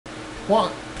1,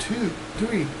 2,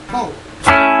 3, 4.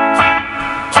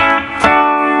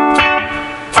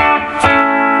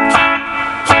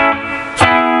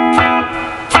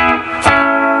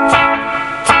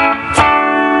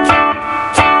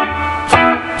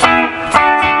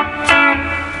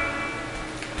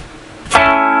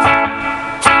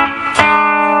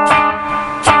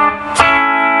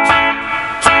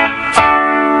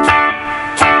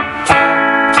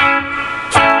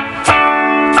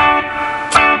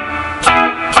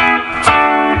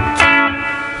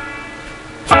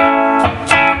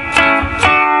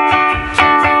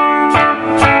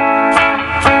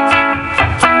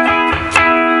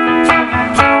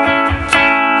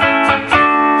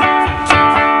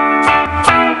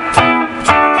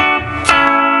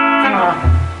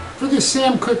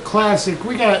 Sam Cooke Classic,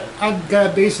 I've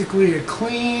got basically a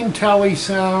clean telly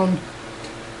sound.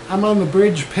 I'm on the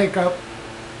bridge pickup,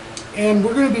 and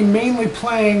we're going to be mainly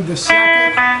playing the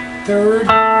second, third,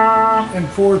 and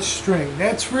fourth string.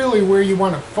 That's really where you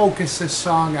want to focus this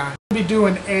song on. We'll be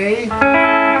doing a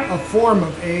form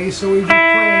of A, so we'll be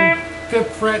playing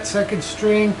 5th fret, 2nd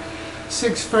string,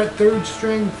 6th fret, 3rd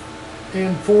string,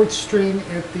 and 4th string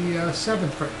at the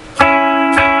 7th fret.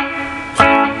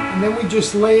 And then we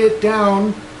just lay it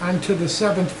down onto the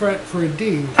 7th fret for a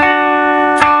D.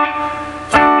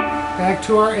 Back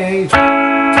to our A,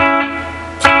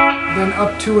 then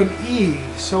up to an E,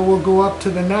 so we'll go up to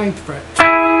the 9th fret.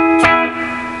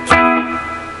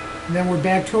 And then we're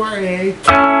back to our A,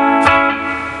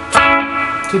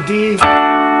 to D,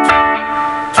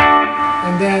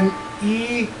 and then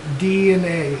E, D, and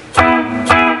A.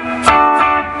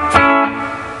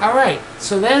 Alright,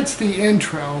 so that's the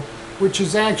intro, which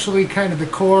is actually kind of the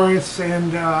chorus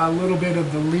and a little bit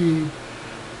of the lead.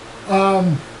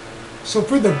 So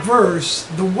for the verse,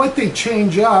 what they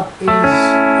change up is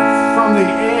from the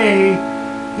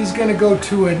A, he's going to go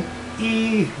to an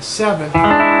E7.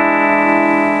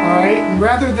 Alright, and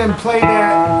rather than play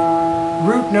that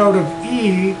root note of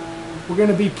E, we're going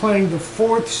to be playing the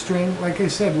 4th string. Like I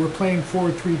said, we're playing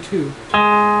 4-3-2.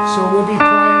 So we'll be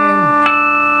playing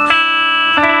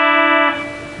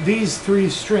these 3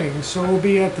 strings. So we'll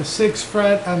be at the 6th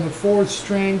fret on the 4th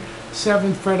string,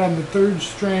 7th fret on the 3rd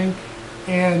string,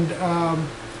 and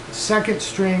 2nd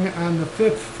string on the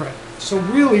 5th fret. So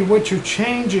really what you're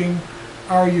changing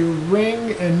are your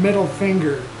ring and middle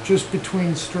finger just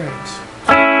between strings.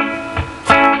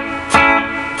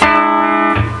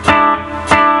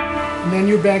 And then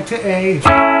you're back to A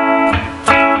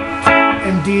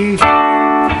and D,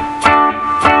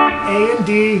 A and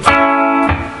D,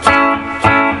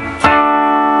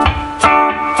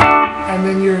 and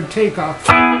then your takeoff.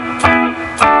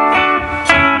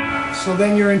 So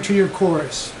then you're into your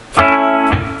chorus.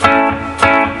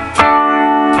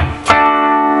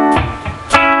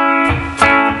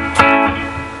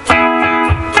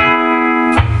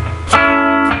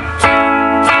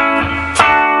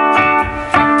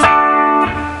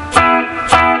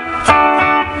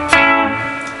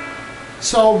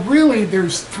 So really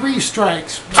there's 3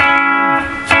 strikes.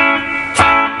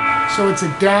 So it's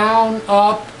a down,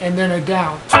 up, and then a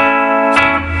down.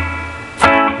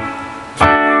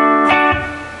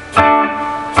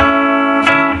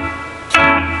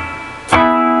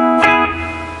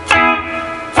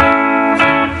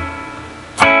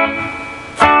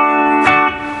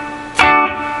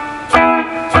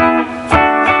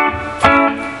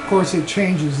 Of course it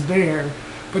changes there,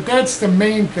 but that's the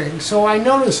main thing. So I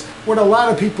notice what a lot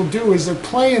of people do is they're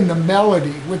playing the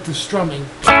melody with the strumming.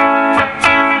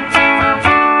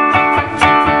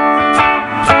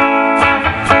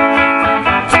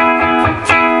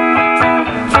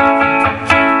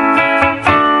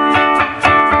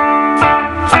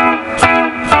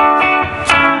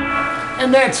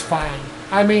 And that's fine.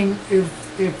 I mean,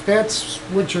 if that's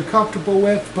what you're comfortable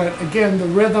with, but again, the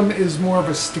rhythm is more of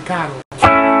a staccato.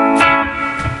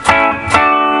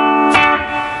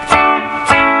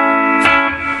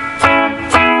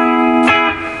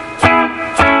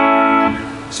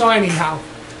 So anyhow,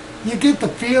 you get the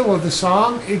feel of the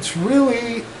song. It's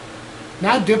really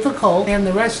not difficult, and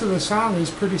the rest of the song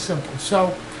is pretty simple.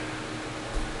 So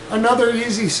another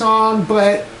easy song,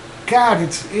 but God,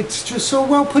 it's just so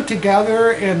well put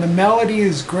together, and the melody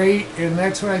is great, and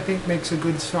that's what I think makes a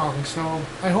good song. So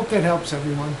I hope that helps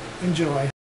everyone. Enjoy.